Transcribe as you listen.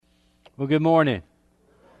Well, good morning.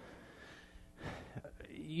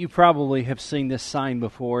 You probably have seen this sign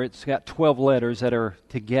before. It's got 12 letters that are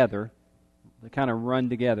together. They kind of run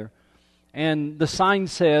together. And the sign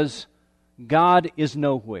says, God is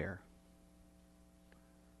nowhere.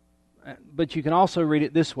 But you can also read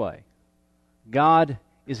it this way. God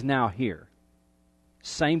is now here.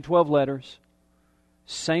 Same 12 letters,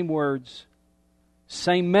 same words,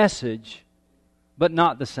 same message, but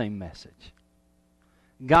not the same message.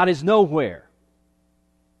 God is nowhere,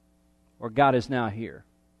 or God is now here.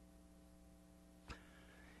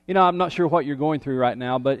 You know, I'm not sure what you're going through right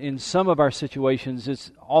now, but in some of our situations,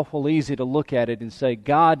 it's awful easy to look at it and say,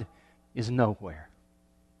 God is nowhere.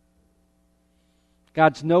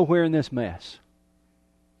 God's nowhere in this mess.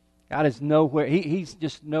 God is nowhere. He's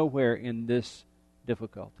just nowhere in this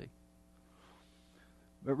difficulty.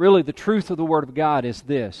 But really, the truth of the Word of God is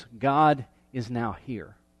this: God is now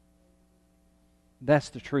here. That's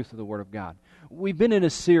the truth of the Word of God. We've been in a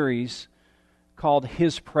series called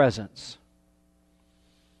His Presence.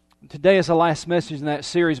 Today is the last message in that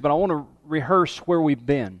series, but I want to rehearse where we've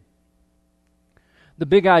been. The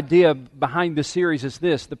big idea behind the series is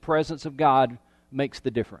this: the presence of God makes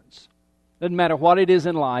the difference. Doesn't matter what it is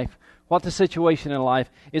in life, what the situation in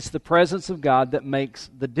life, it's the presence of God that makes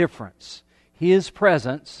the difference. His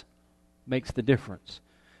presence makes the difference.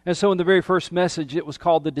 And so in the very first message, it was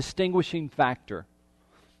called the distinguishing factor.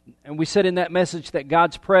 And we said in that message that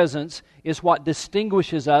God's presence is what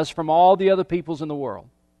distinguishes us from all the other peoples in the world.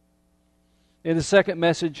 In the second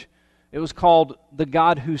message, it was called the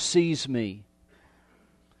God who sees me.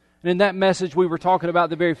 And in that message, we were talking about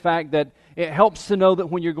the very fact that it helps to know that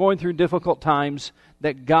when you're going through difficult times,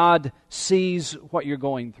 that God sees what you're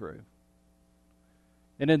going through.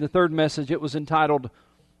 And in the third message, it was entitled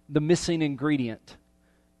The Missing Ingredient.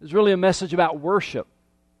 It was really a message about worship.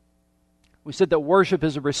 We said that worship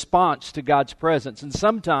is a response to God's presence. And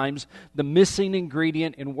sometimes the missing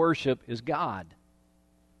ingredient in worship is God.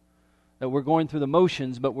 That we're going through the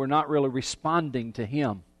motions, but we're not really responding to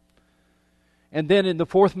Him. And then in the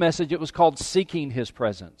fourth message, it was called Seeking His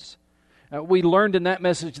Presence. We learned in that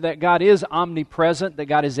message that God is omnipresent, that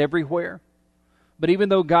God is everywhere. But even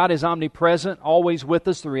though God is omnipresent, always with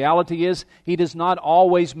us, the reality is He does not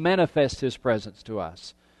always manifest His presence to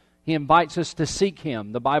us. He invites us to seek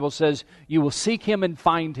Him. The Bible says, you will seek Him and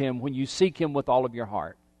find Him when you seek Him with all of your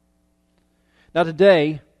heart. Now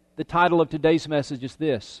today, the title of today's message is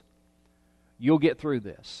this: You'll Get Through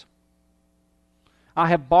This. I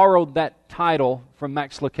have borrowed that title from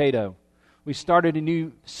Max Lucado. We started a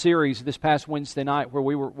new series this past Wednesday night where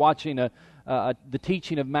we were watching the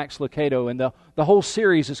teaching of Max Lucado, and the whole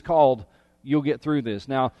series is called You'll Get Through This.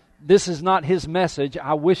 Now, this is not his message.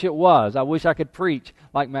 I wish it was. I wish I could preach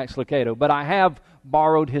like Max Lucado, but I have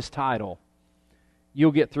borrowed his title.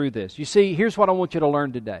 You'll get through this. You see, here's what I want you to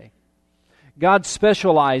learn today. God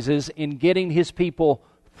specializes in getting His people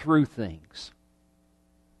through things.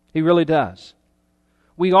 He really does.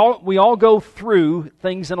 We all go through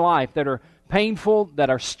things in life that are painful,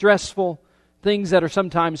 that are stressful, things that are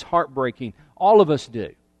sometimes heartbreaking. All of us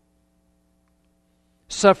do.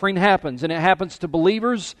 Suffering happens, and it happens to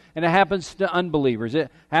believers, and it happens to unbelievers.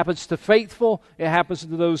 It happens to faithful, it happens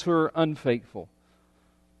to those who are unfaithful.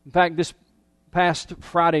 In fact, this past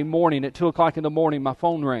Friday morning at 2 o'clock in the morning, my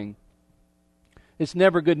phone rang. It's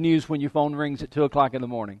never good news when your phone rings at 2 o'clock in the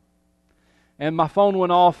morning. And my phone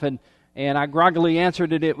went off, and I groggily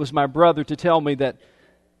answered it. It was my brother to tell me that,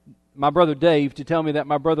 my brother Dave, to tell me that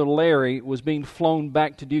my brother Larry was being flown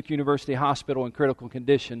back to Duke University Hospital in critical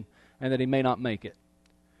condition and that he may not make it.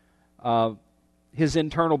 His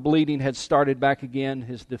internal bleeding had started back again.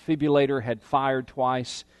 His defibrillator had fired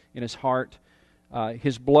twice in his heart.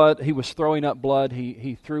 His blood, he was throwing up blood.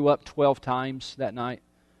 He threw up 12 times that night,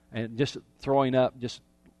 and just throwing up just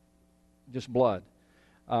blood.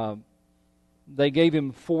 They gave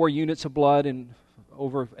him 4 units of blood in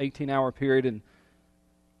over an 18-hour period, and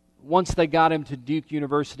once they got him to Duke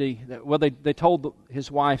University, well, they told his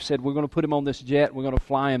wife, said, we're going to put him on this jet, we're going to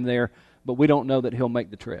fly him there, but we don't know that he'll make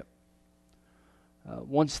the trip.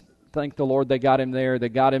 Once, thank the Lord, they got him there, they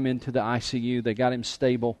got him into the ICU, they got him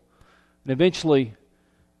stable, and eventually,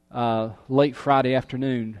 late Friday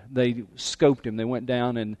afternoon, they scoped him. They went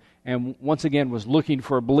down and once again was looking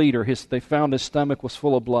for a bleeder. They found his stomach was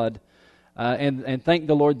full of blood. And thank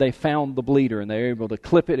the Lord they found the bleeder, and they were able to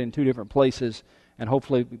clip it in 2 different places, and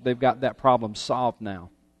hopefully they've got that problem solved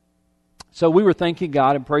now. So we were thanking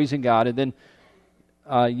God and praising God, and then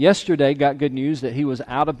yesterday got good news that he was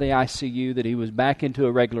out of the ICU, that he was back into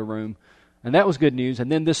a regular room, and that was good news.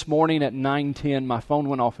 And then this morning at 9:10, my phone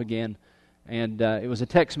went off again, And it was a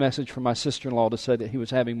text message from my sister-in-law to say that he was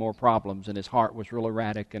having more problems and his heart was real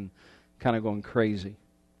erratic and kind of going crazy.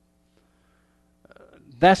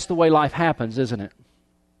 That's the way life happens, isn't it?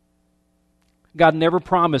 God never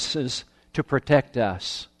promises to protect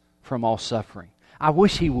us from all suffering. I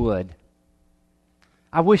wish He would.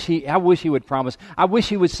 I wish He would promise. I wish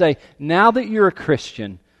He would say, now that you're a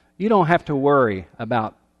Christian, you don't have to worry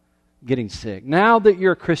about getting sick. Now that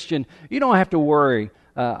you're a Christian, you don't have to worry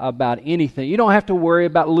about anything. You don't have to worry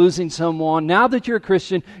about losing someone. Now that you're a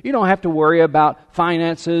Christian, you don't have to worry about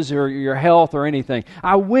finances or your health or anything.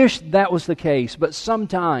 I wish that was the case, but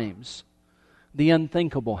sometimes the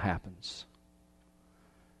unthinkable happens.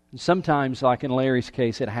 And sometimes, like in Larry's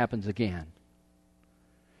case, it happens again.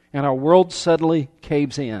 And our world suddenly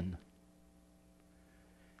caves in.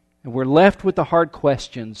 And we're left with the hard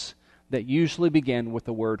questions that usually begin with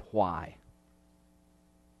the word why.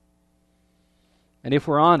 And if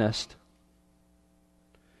we're honest,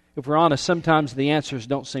 sometimes the answers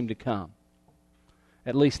don't seem to come.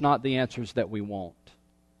 At least not the answers that we want.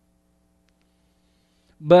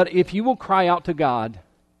 But if you will cry out to God,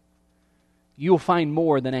 you'll find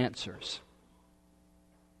more than answers.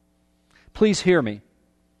 Please hear me.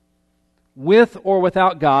 With or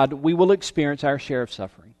without God, we will experience our share of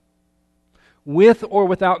suffering. With or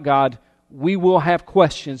without God, we will have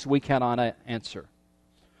questions we cannot answer.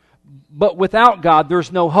 But without God,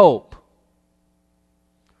 there's no hope.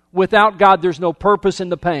 Without God, there's no purpose in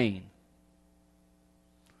the pain.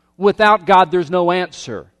 Without God, there's no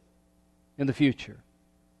answer in the future.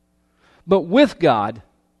 But with God,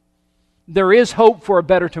 there is hope for a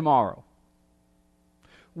better tomorrow.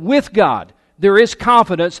 With God, there is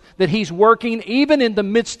confidence that He's working even in the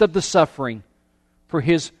midst of the suffering for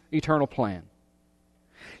His eternal plan.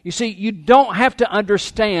 You see, you don't have to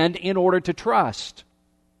understand in order to trust.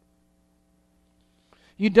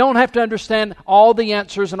 You don't have to understand all the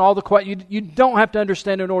answers and all the questions. You don't have to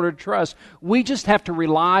understand in order to trust. We just have to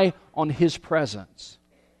rely on His presence.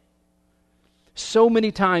 So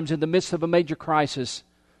many times in the midst of a major crisis,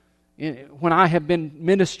 when I have been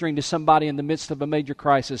ministering to somebody in the midst of a major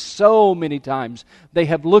crisis, so many times they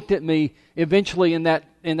have looked at me eventually in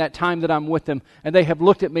that time that I'm with them, and they have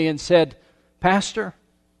looked at me and said, Pastor,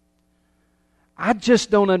 I just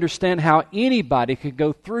don't understand how anybody could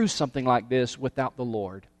go through something like this without the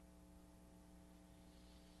Lord.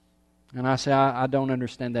 And I say, I don't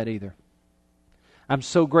understand that either. I'm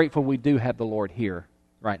so grateful we do have the Lord here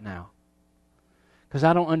right now. Because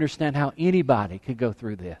I don't understand how anybody could go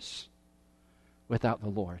through this without the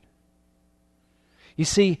Lord. You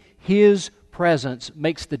see, His presence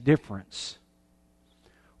makes the difference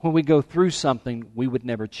when we go through something we would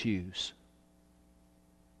never choose.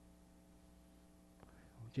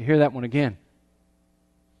 Did you hear that one again?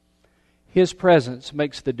 His presence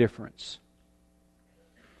makes the difference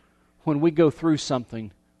when we go through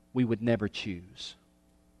something we would never choose.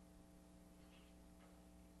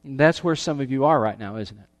 And that's where some of you are right now,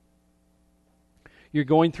 isn't it? You're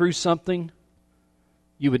going through something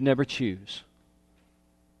you would never choose.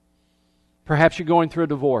 Perhaps you're going through a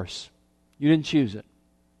divorce. You didn't choose it.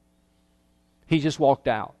 He just walked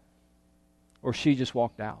out. Or she just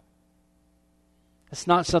walked out. It's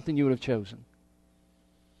not something you would have chosen.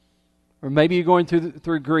 Or maybe you're going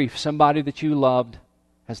through grief. Somebody that you loved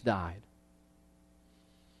has died.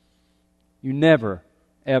 You never,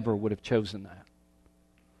 ever would have chosen that.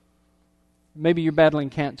 Maybe you're battling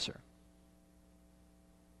cancer.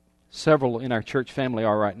 Several in our church family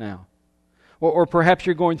are right now. Or perhaps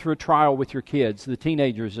you're going through a trial with your kids, the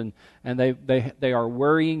teenagers, and they are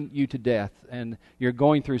worrying you to death, and you're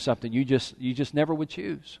going through something you just never would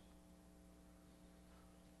choose.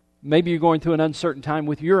 Maybe you're going through an uncertain time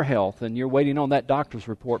with your health, and you're waiting on that doctor's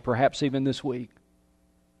report, perhaps even this week.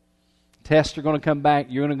 Tests are going to come back.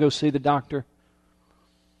 You're going to go see the doctor.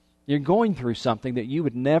 You're going through something that you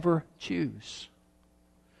would never choose.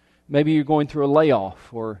 Maybe you're going through a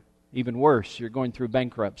layoff, or even worse, you're going through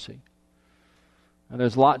bankruptcy. And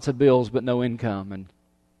there's lots of bills but no income. And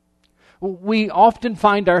we often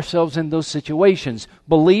find ourselves in those situations,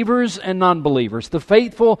 believers and non-believers, the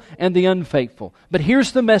faithful and the unfaithful. But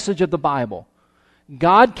here's the message of the Bible.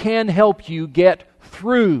 God can help you get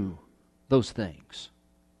through those things.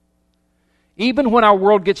 Even when our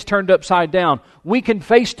world gets turned upside down, we can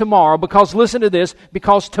face tomorrow because, listen to this,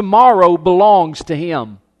 because tomorrow belongs to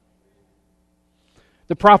Him.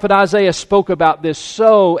 The prophet Isaiah spoke about this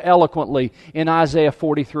so eloquently in Isaiah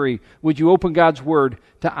 43. Would you open God's Word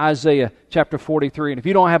to Isaiah chapter 43? And if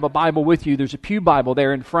you don't have a Bible with you, there's a pew Bible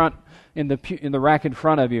there in front, in the rack in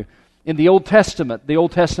front of you. In the Old Testament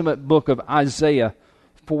book of Isaiah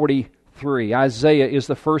 43. 3. Isaiah is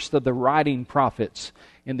the first of the writing prophets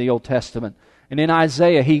in the Old Testament. And in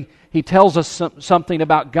Isaiah, he tells us something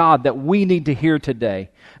about God that we need to hear today.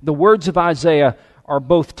 The words of Isaiah are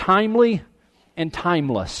both timely and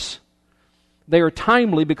timeless. They are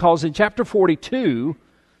timely because in chapter 42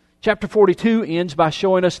 ends by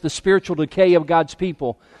showing us the spiritual decay of God's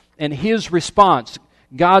people and His response,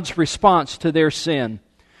 God's response to their sin.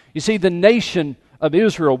 You see, the nation of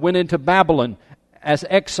Israel went into Babylon as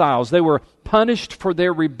exiles. They were punished for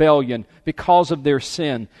their rebellion because of their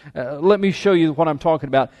sin. Let me show you what I'm talking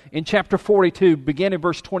about. In chapter 42, beginning in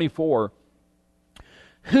verse 24,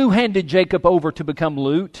 who handed Jacob over to become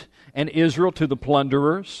loot and Israel to the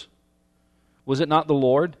plunderers? Was it not the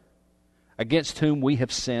Lord, against whom we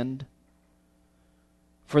have sinned?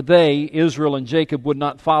 For they, Israel and Jacob, would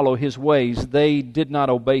not follow His ways. They did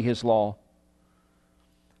not obey His law.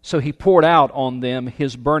 So He poured out on them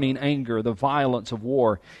His burning anger, the violence of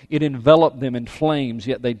war. It enveloped them in flames,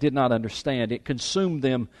 yet they did not understand. It consumed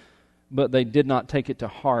them, but they did not take it to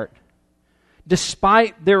heart.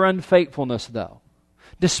 Despite their unfaithfulness, though,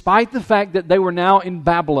 despite the fact that they were now in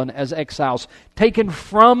Babylon as exiles, taken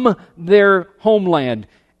from their homeland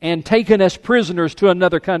and taken as prisoners to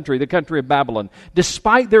another country, the country of Babylon,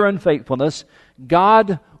 despite their unfaithfulness,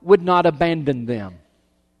 God would not abandon them.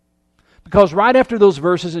 Because right after those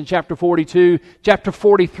verses in chapter 42, chapter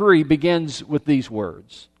 43 begins with these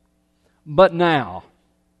words. But now,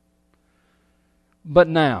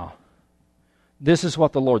 this is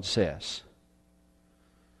what the Lord says.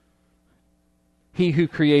 He who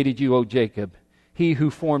created you, O Jacob, He who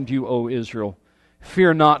formed you, O Israel,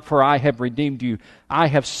 fear not, for I have redeemed you. I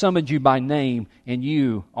have summoned you by name, and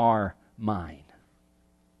you are mine.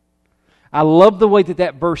 I love the way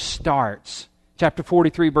that verse starts. Chapter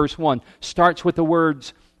 43, verse 1, starts with the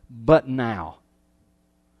words, but now.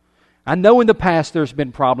 I know in the past there's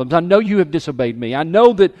been problems. I know you have disobeyed me. I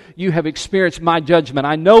know that you have experienced my judgment.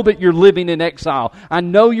 I know that you're living in exile. I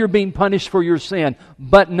know you're being punished for your sin.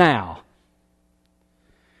 But now.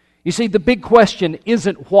 You see, the big question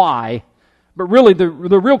isn't why, but really the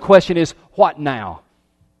real question is what now?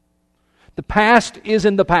 The past is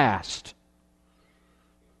in the past.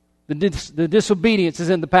 The disobedience is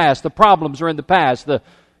in the past. The problems are in the past.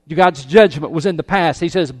 God's judgment was in the past. He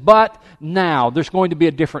says, but now there's going to be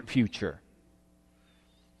a different future.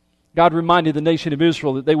 God reminded the nation of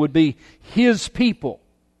Israel that they would be His people.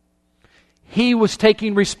 He was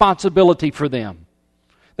taking responsibility for them.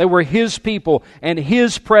 They were His people, and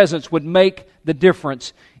His presence would make the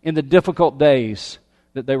difference in the difficult days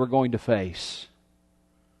that they were going to face.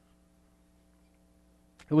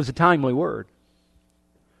 It was a timely word.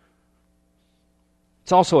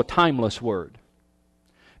 It's also a timeless word,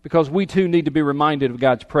 because we too need to be reminded of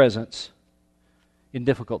God's presence in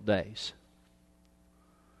difficult days.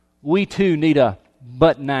 We too need a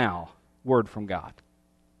but now word from God.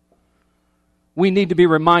 We need to be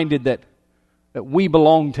reminded that we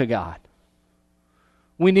belong to God.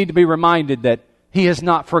 We need to be reminded that He has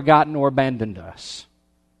not forgotten or abandoned us.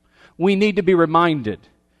 We need to be reminded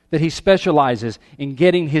that He specializes in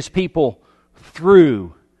getting His people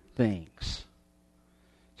through things.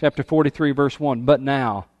 Chapter 43, verse 1, but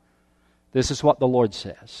now, this is what the Lord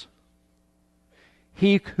says.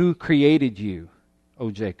 He who created you, O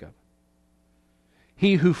Jacob.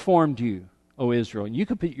 He who formed you, O Israel. And you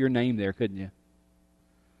could put your name there, couldn't you?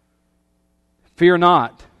 Fear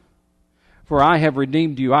not, for I have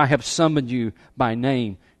redeemed you. I have summoned you by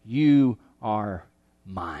name. You are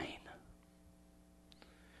mine.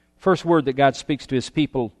 First word that God speaks to His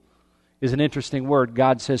people is an interesting word.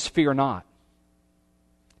 God says, fear not.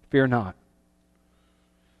 Fear not.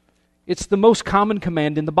 It's the most common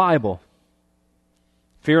command in the Bible.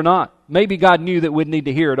 Fear not. Maybe God knew that we'd need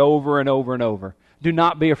to hear it over and over and over. Do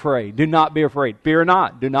not be afraid. Do not be afraid. Fear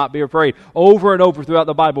not. Do not be afraid. Over and over throughout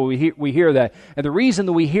the Bible we hear that. And the reason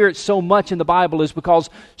that we hear it so much in the Bible is because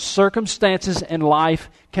circumstances in life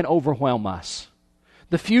can overwhelm us.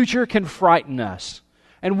 The future can frighten us.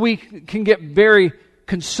 And we can get very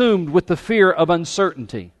consumed with the fear of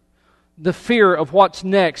uncertainty. The fear of what's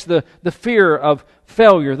next, the fear of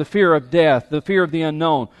failure, the fear of death, the fear of the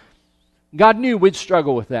unknown. God knew we'd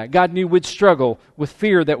struggle with that. God knew we'd struggle with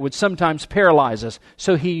fear that would sometimes paralyze us.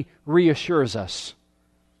 So He reassures us.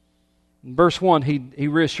 In verse 1, He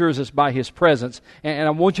reassures us by His presence. And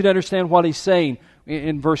I want you to understand what He's saying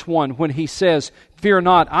in verse 1 when He says, fear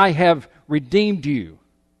not, I have redeemed you.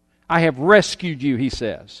 I have rescued you, He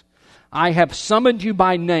says. I have summoned you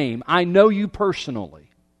by name. I know you personally.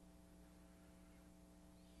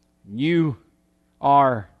 You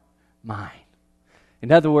are mine.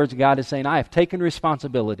 In other words, God is saying, I have taken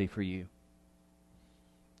responsibility for you.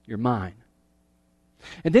 You're mine.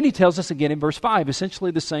 And then he tells us again in verse 5, essentially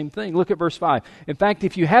the same thing. Look at verse 5. In fact,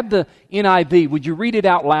 if you have the NIV, would you read it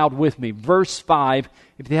out loud with me? Verse 5,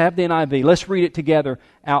 if you have the NIV, let's read it together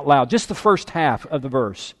out loud. Just the first half of the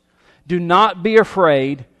verse. Do not be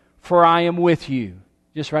afraid, for I am with you.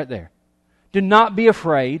 Just right there. Do not be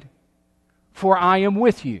afraid, for I am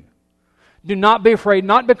with you. Do not be afraid,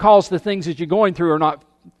 not because the things that you're going through are not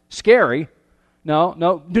scary.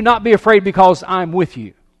 No. Do not be afraid because I'm with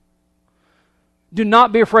you. Do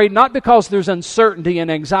not be afraid, not because there's uncertainty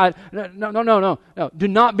and anxiety. No. Do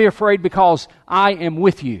not be afraid because I am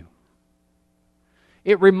with you.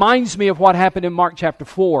 It reminds me of what happened in Mark chapter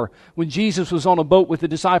 4 when Jesus was on a boat with the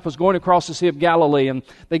disciples going across the Sea of Galilee, and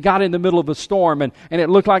they got in the middle of a storm, and it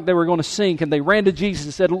looked like they were going to sink, and they ran to Jesus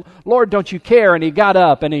and said, Lord, don't you care? And he got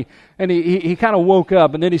up, and he kind of woke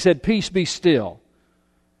up, and then he said, peace be still.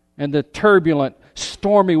 And the turbulent,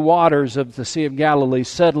 stormy waters of the Sea of Galilee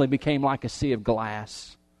suddenly became like a sea of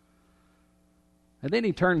glass. And then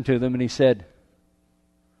he turned to them and he said,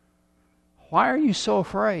 why are you so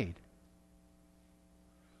afraid?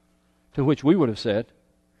 To which we would have said,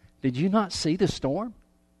 did you not see the storm?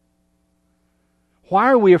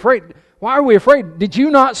 Why are we afraid? Why are we afraid? Did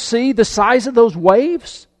you not see the size of those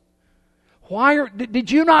waves?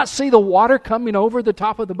 Did you not see the water coming over the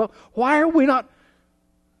top of the boat? Why are we not?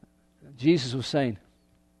 Jesus was saying,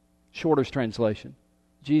 shorter translation,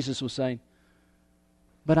 Jesus was saying,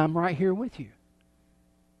 but I'm right here with you.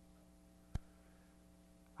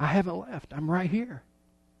 I haven't left. I'm right here.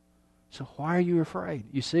 So why are you afraid?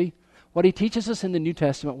 You see, what he teaches us in the New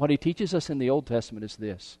Testament, what he teaches us in the Old Testament is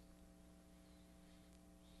this.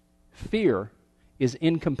 Fear is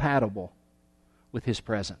incompatible with his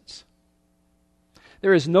presence.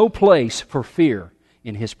 There is no place for fear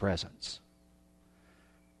in his presence.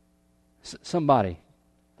 Somebody,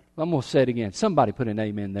 I'm going to say it again. Somebody put an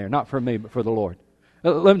amen there. Not for me, but for the Lord.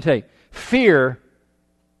 Let me tell you, fear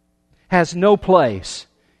has no place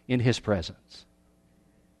in his presence.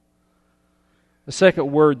 The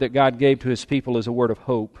second word that God gave to his people is a word of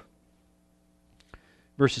hope.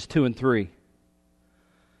 Verses 2 and 3.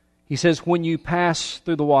 He says, when you pass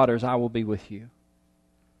through the waters, I will be with you.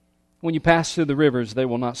 When you pass through the rivers, they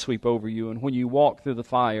will not sweep over you. And when you walk through the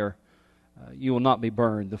fire, you will not be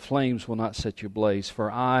burned. The flames will not set you ablaze.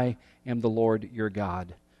 For I am the Lord your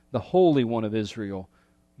God, the Holy One of Israel,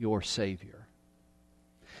 your Savior.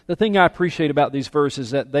 The thing I appreciate about these verses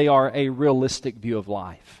is that they are a realistic view of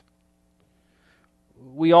life.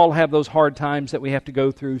 We all have those hard times that we have to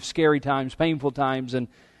go through, scary times, painful times, and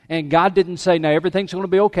God didn't say, now everything's going to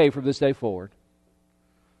be okay from this day forward.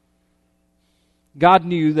 God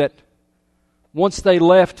knew that once they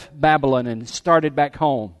left Babylon and started back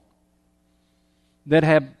home, they'd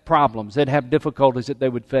have problems, they'd have difficulties that they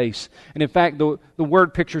would face. And in fact, the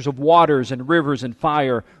word pictures of waters and rivers and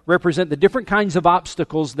fire represent the different kinds of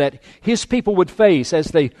obstacles that his people would face as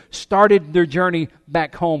they started their journey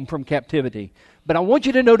back home from captivity. But I want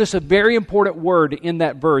you to notice a very important word in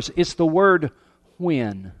that verse. It's the word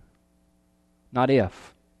when, not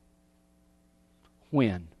if.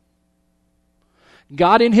 When.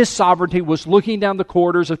 God in his sovereignty was looking down the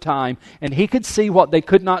corridors of time, and he could see what they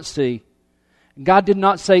could not see. God did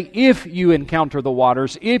not say, if you encounter the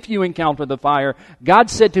waters, if you encounter the fire. God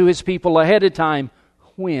said to his people ahead of time,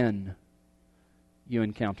 when you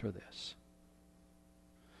encounter this.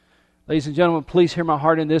 Ladies and gentlemen, please hear my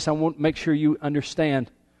heart in this. I want to make sure you understand.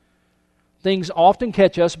 Things often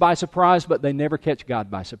catch us by surprise, but they never catch God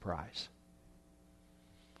by surprise.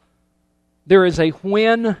 There is a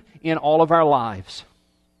when in all of our lives.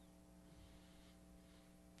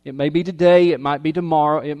 It may be today, it might be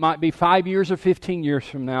tomorrow, it might be 5 years or 15 years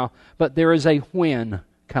from now, but there is a when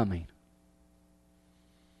coming.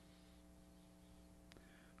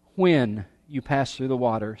 When you pass through the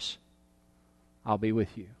waters, I'll be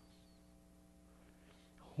with you.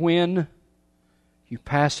 When you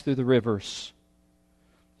pass through the rivers,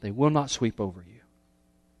 they will not sweep over you.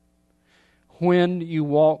 When you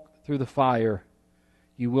walk through the fire,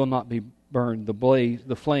 you will not be burned.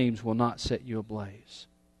 The flames will not set you ablaze.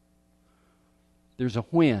 There's a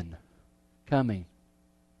when coming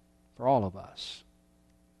for all of us.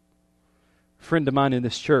 A friend of mine in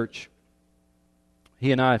this church,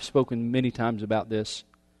 he and I have spoken many times about this.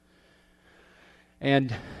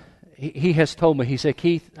 And he has told me, he said,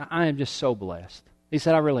 Keith, I am just so blessed. He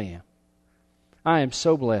said, I really am. I am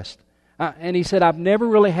so blessed. And he said, I've never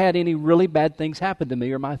really had any really bad things happen to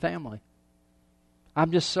me or my family.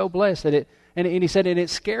 I'm just so blessed that and he said, and it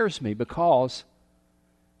scares me because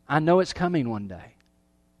I know it's coming one day.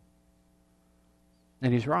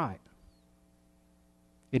 And he's right.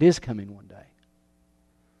 It is coming one day.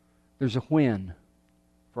 There's a when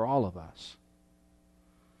for all of us.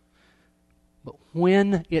 But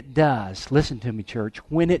when it does, listen to me, church,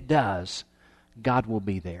 when it does, God will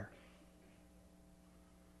be there.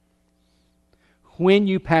 When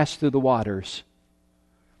you pass through the waters,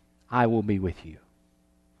 I will be with you.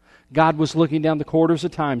 God was looking down the corridors of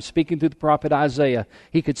time, speaking through the prophet Isaiah.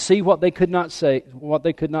 He could see what they could not say, what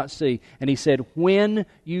they could not see. And He said, when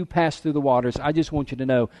you pass through the waters, I just want you to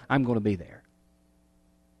know I'm going to be there.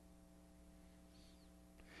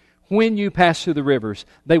 When you pass through the rivers,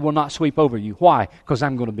 they will not sweep over you. Why? Because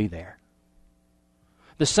I'm going to be there.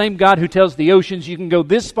 The same God who tells the oceans you can go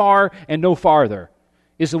this far and no farther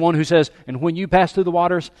is the one who says, and when you pass through the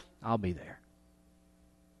waters, I'll be there.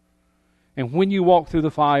 And when you walk through the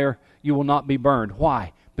fire, you will not be burned.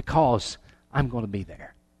 Why? Because I'm going to be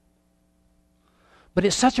there. But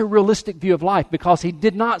it's such a realistic view of life because He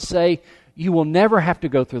did not say, you will never have to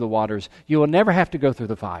go through the waters. You will never have to go through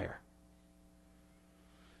the fire.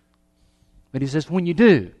 But He says, when you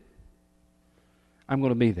do, I'm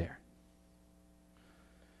going to be there.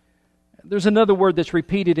 There's another word that's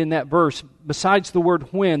repeated in that verse besides the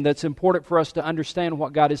word when that's important for us to understand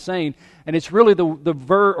what God is saying. And it's really the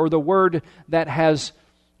word that has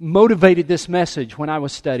motivated this message when I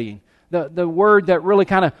was studying. The word that really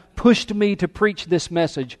kind of pushed me to preach this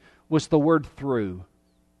message was the word through.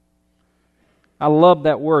 I love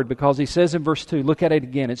that word because He says in verse 2, look at it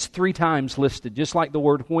again, it's 3 times listed. Just like the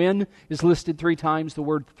word when is listed 3 times, the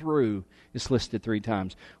word through is listed 3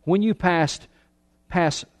 times. When you pass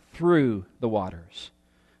through the waters,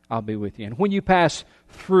 I'll be with you. And when you pass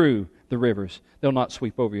through the rivers, they'll not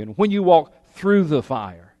sweep over you. And when you walk through the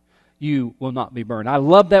fire, you will not be burned. I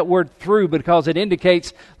love that word through because it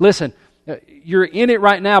indicates, listen, you're in it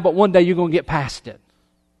right now, but one day you're going to get past it.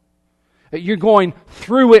 You're going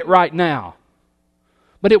through it right now.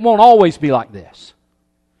 But it won't always be like this.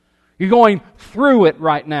 You're going through it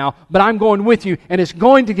right now, but I'm going with you, and it's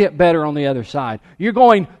going to get better on the other side. You're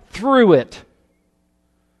going through it,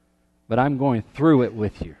 but I'm going through it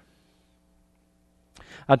with you.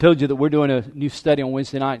 I told you that we're doing a new study on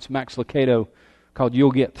Wednesday nights, Max Lucado, called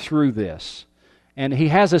You'll Get Through This. And he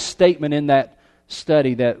has a statement in that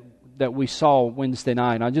study that we saw Wednesday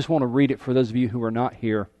night. And I just want to read it for those of you who are not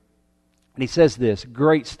here. And he says this,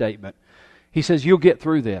 great statement. He says, you'll get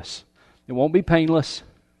through this. It won't be painless.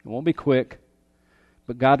 It won't be quick.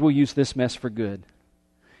 But God will use this mess for good.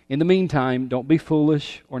 In the meantime, don't be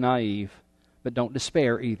foolish or naive, but don't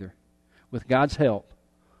despair either. With God's help,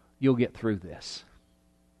 you'll get through this.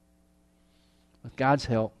 With God's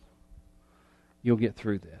help, you'll get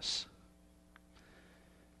through this.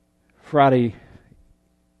 Friday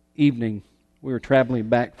evening, we were traveling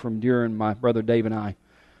back from Durham, my brother Dave and I.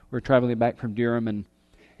 We were traveling back from Durham, and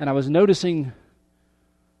I was noticing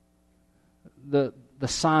the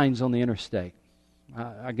signs on the interstate.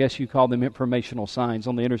 I guess you call them informational signs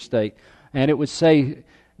on the interstate. And it would say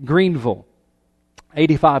Greenville,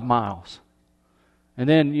 85 miles. And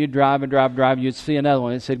then you'd drive, you'd see another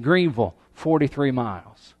one. It said Greenville, 43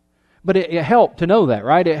 miles. But it helped to know that,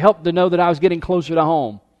 right? It helped to know that I was getting closer to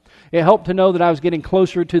home. It helped to know that I was getting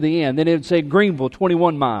closer to the end. Then it would say Greenville,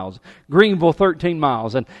 21 miles. Greenville, 13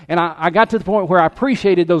 miles. And I got to the point where I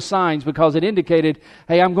appreciated those signs because it indicated,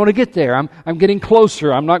 hey, I'm going to get there. I'm getting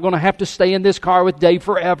closer. I'm not going to have to stay in this car with Dave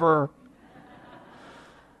forever.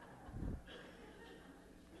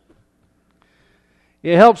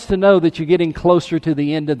 It helps to know that you're getting closer to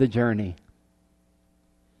the end of the journey.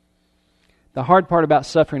 The hard part about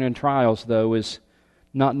suffering and trials, though, is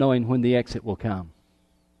not knowing when the exit will come.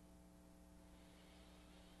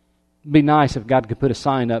 It'd be nice if God could put a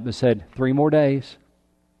sign up that said, 3 more days.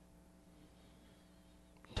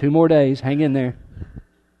 2 more days, hang in there.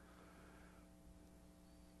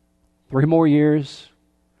 3 more years.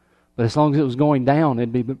 But as long as it was going down,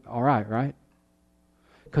 it'd be all right, right?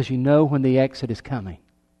 Because you know when the exit is coming.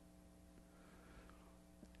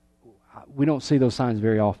 We don't see those signs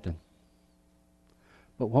very often.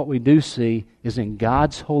 But what we do see is in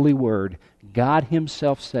God's holy word, God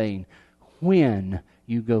Himself saying, when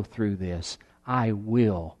you go through this, I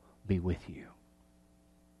will be with you.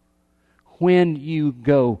 When you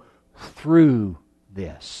go through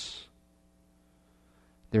this,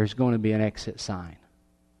 there's going to be an exit sign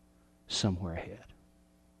somewhere ahead.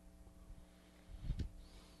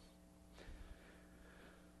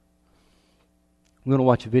 I'm going to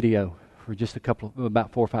watch a video for just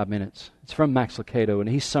about 4 or 5 minutes. It's from Max Lucado, and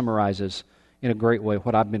he summarizes in a great way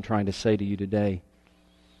what I've been trying to say to you today.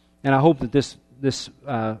 And I hope that this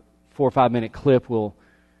 4 or 5 minute clip will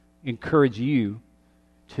encourage you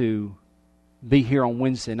to be here on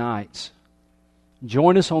Wednesday nights.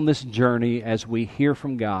 Join us on this journey as we hear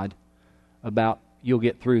from God about you'll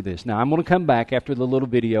get through this. Now, I'm going to come back after the little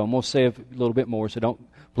video. I'm going to say a little bit more, so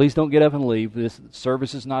please don't get up and leave. This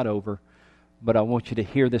service is not over, but I want you to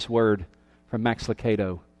hear this word from Max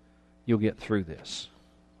Lucado. You'll get through this.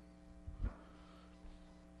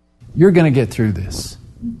 You're going to get through this.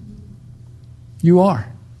 You are.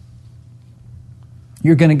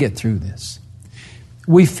 You're going to get through this.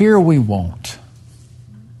 We fear we won't.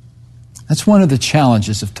 That's one of the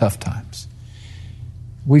challenges of tough times.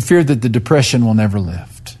 We fear that the depression will never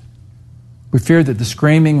lift. We fear that the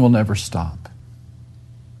screaming will never stop.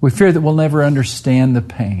 We fear that we'll never understand the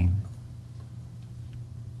pain.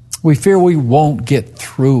 We fear we won't get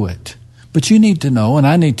through it. But you need to know, and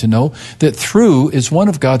I need to know, that through is one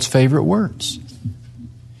of God's favorite words.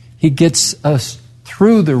 He gets us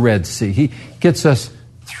through the Red Sea. He gets us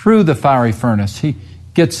through the fiery furnace. He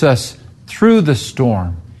gets us through the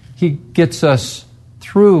storm. He gets us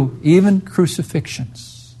through even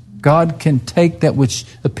crucifixions. God can take that which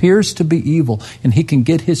appears to be evil, and He can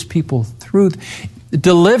get His people through.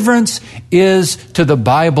 Deliverance is to the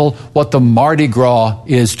Bible what the Mardi Gras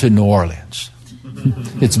is to New Orleans.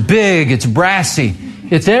 It's big, it's brassy,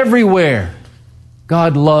 it's everywhere.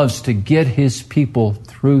 God loves to get His people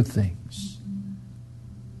through things.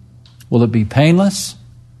 Will it be painless?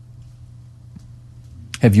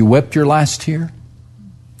 Have you wept your last tear?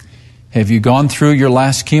 Have you gone through your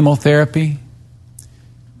last chemotherapy?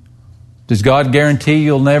 Does God guarantee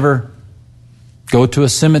you'll never go to a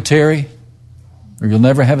cemetery? Or you'll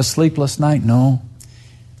never have a sleepless night? No.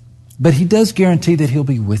 But He does guarantee that He'll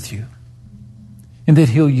be with you. And that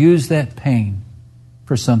He'll use that pain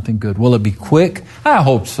for something good. Will it be quick? I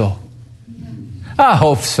hope so. I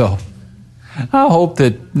hope so. I hope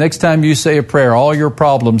that next time you say a prayer, all your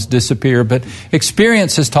problems disappear. But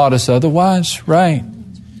experience has taught us otherwise, right?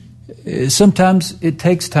 Sometimes it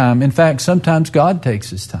takes time. In fact, sometimes God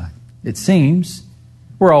takes His time. It seems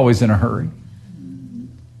we're always in a hurry.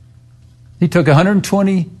 He took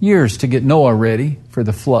 120 years to get Noah ready for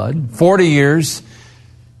the flood, 40 years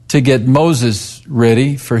to get Moses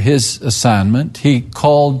ready for his assignment. He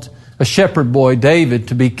called a shepherd boy, David,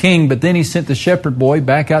 to be king, but then He sent the shepherd boy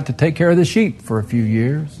back out to take care of the sheep for a few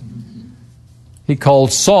years. He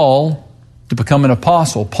called Saul to become an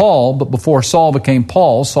apostle, Paul, but before Saul became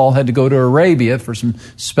Paul, Saul had to go to Arabia for some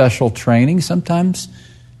special training. Sometimes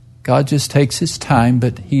God just takes His time,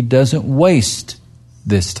 but He doesn't waste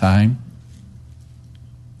this time.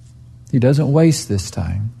 He doesn't waste this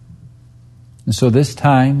time. And so this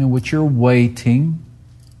time in which you're waiting,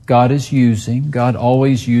 God is using. God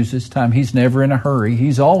always uses time. He's never in a hurry.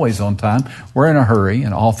 He's always on time. We're in a hurry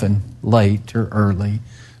and often late or early,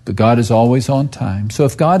 but God is always on time. So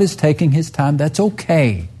if God is taking His time, that's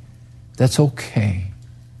okay. That's okay.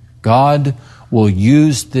 God will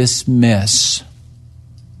use this mess.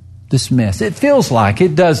 This mess. It feels like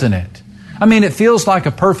it, doesn't it? I mean, it feels like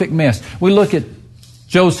a perfect mess. We look at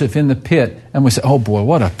Joseph in the pit and we say, oh boy,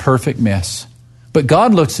 what a perfect mess. But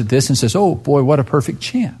God looks at this and says, oh boy, what a perfect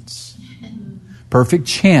chance. Perfect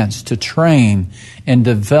chance to train and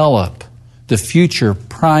develop the future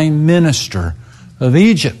prime minister of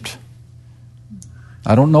Egypt.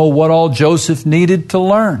 I don't know what all Joseph needed to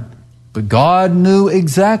learn, but God knew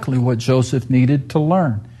exactly what Joseph needed to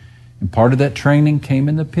learn. And part of that training came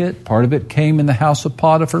in the pit. Part of it came in the house of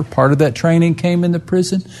Potiphar. Part of that training came in the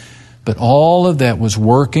prison. But all of that was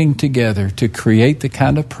working together to create the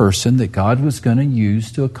kind of person that God was going to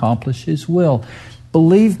use to accomplish His will.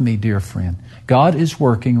 Believe me, dear friend, God is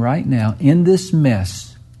working right now in this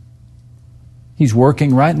mess. He's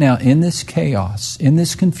working right now in this chaos, in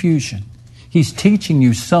this confusion. He's teaching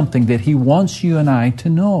you something that He wants you and I to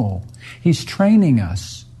know. He's training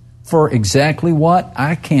us for exactly what?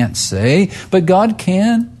 I can't say, but God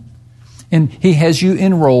can. And He has you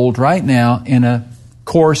enrolled right now in a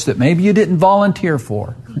course that maybe you didn't volunteer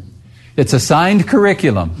for. It's assigned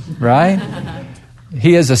curriculum, right?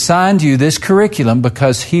 He has assigned you this curriculum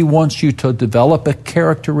because He wants you to develop a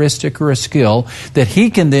characteristic or a skill that He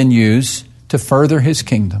can then use to further His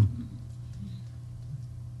kingdom.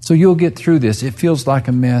 So you'll get through this. It feels like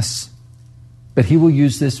a mess, but He will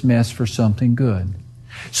use this mess for something good.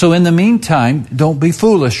 So in the meantime, don't be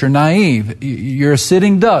foolish or naive. You're a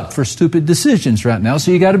sitting duck for stupid decisions right now,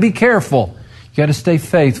 so you got to be careful. You got to stay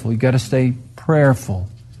faithful. You got to stay prayerful.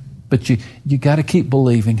 But you got to keep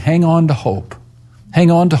believing. Hang on to hope. Hang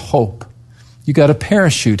on to hope. You got a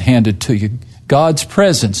parachute handed to you. God's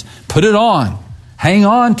presence. Put it on. Hang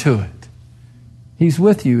on to it. He's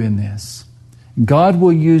with you in this. God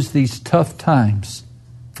will use these tough times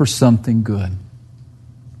for something good.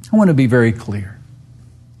 I want to be very clear.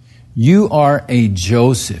 You are a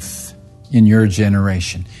Joseph in your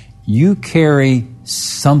generation. you carry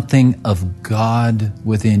something of God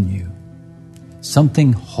within you.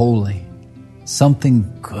 Something holy,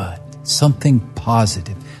 something good, something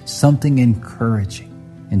positive, something encouraging.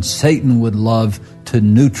 And Satan would love to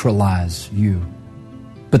neutralize you.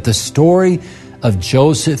 But the story of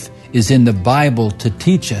Joseph is in the Bible to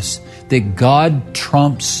teach us that God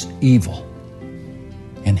trumps evil.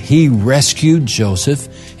 And He rescued Joseph,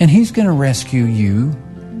 and He's going to rescue you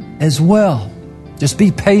as well. Just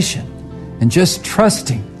be patient and just trust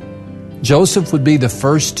Him. Joseph would be the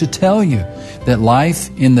first to tell you that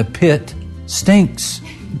life in the pit stinks.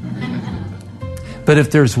 But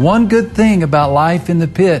if there's one good thing about life in the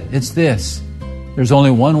pit, it's this. There's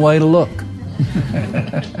only one way to look.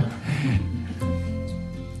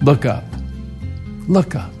 Look up.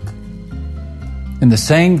 Look up. And the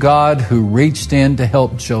same God who reached in to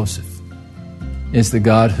help Joseph is the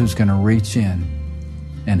God who's going to reach in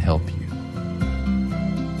and help you.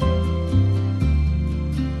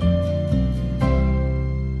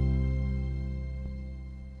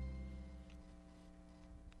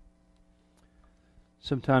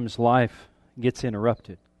 Sometimes life gets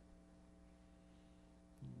interrupted.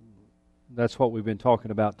 That's what we've been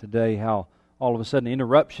talking about today, how all of a sudden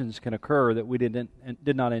interruptions can occur that we did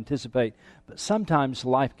not anticipate. But sometimes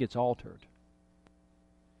life gets altered,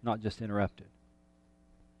 not just interrupted.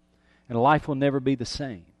 And life will never be the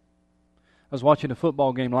same. I was watching a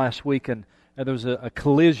football game last week, and there was a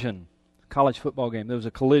collision, college football game. There was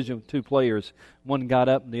a collision with two players. One got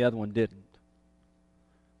up and the other one didn't.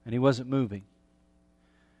 And he wasn't moving.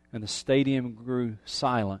 And the stadium grew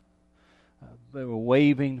silent. They were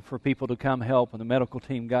waving for people to come help, and the medical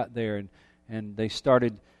team got there, and they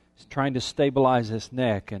started trying to stabilize his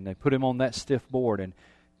neck, and they put him on that stiff board, and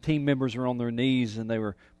team members were on their knees, and they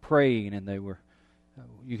were praying, and they were,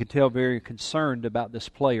 you could tell, very concerned about this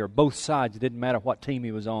player. Both sides, it didn't matter what team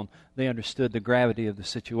he was on, they understood the gravity of the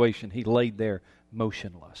situation. He laid there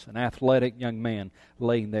motionless, an athletic young man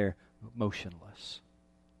laying there motionless.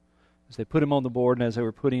 As they put him on the board and as they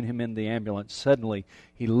were putting him in the ambulance, suddenly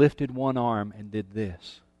he lifted one arm and did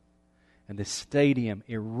this. And the stadium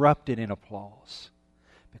erupted in applause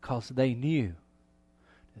because they knew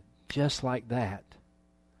that just like that,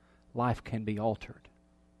 life can be altered.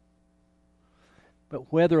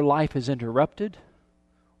 But whether life is interrupted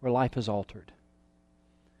or life is altered,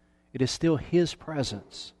 it is still His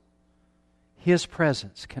presence. His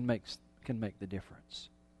presence can make the difference.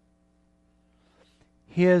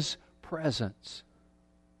 His presence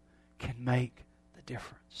can make the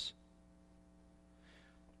difference.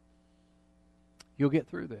 You'll get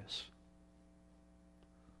through this.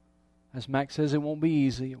 As Max says, it won't be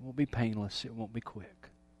easy, it won't be painless, it won't be quick.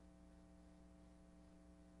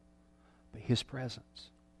 But His presence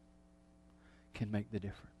can make the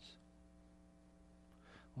difference.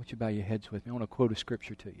 I want you to bow your heads with me. I want to quote a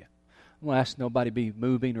scripture to you. I won't ask nobody to be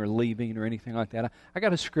moving or leaving or anything like that. I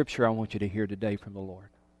got a scripture I want you to hear today from the Lord.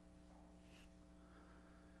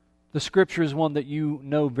 The scripture is one that you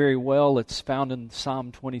know very well. It's found in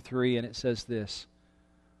Psalm 23, and it says this: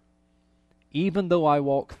 even though I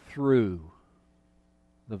walk through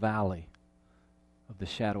the valley of the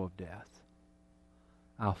shadow of death,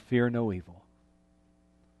 I'll fear no evil,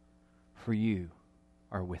 for you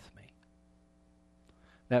are with me.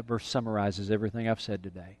 That verse summarizes everything I've said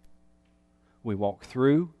today. We walk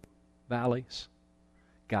through valleys.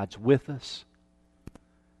 God's with us.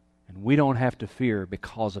 And we don't have to fear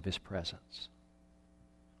because of His presence.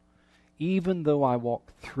 Even though I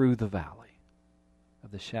walk through the valley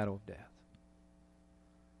of the shadow of death,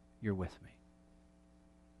 you're with me.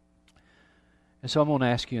 And so I'm going to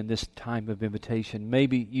ask you in this time of invitation,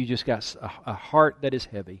 maybe you just got a heart that is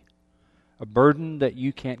heavy, a burden that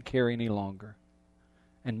you can't carry any longer.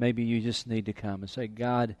 And maybe you just need to come and say,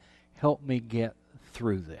 God, help me get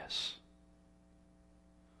through this.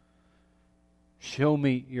 Show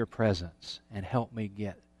me your presence and help me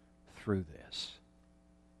get through this.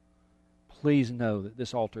 Please know that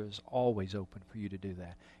this altar is always open for you to do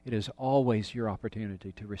that. It is always your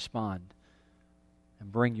opportunity to respond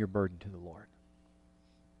and bring your burden to the Lord.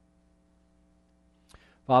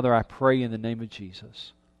 Father, I pray in the name of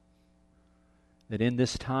Jesus that in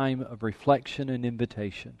this time of reflection and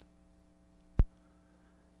invitation,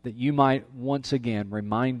 that you might once again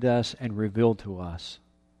remind us and reveal to us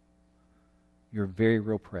your very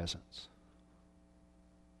real presence.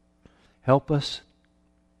 Help us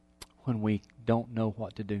when we don't know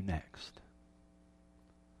what to do next.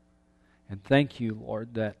 And thank you,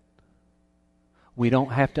 Lord, that we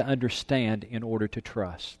don't have to understand in order to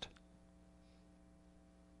trust.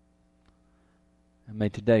 And may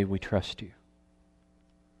today we trust you.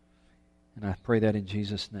 And I pray that in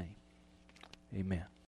Jesus' name. Amen.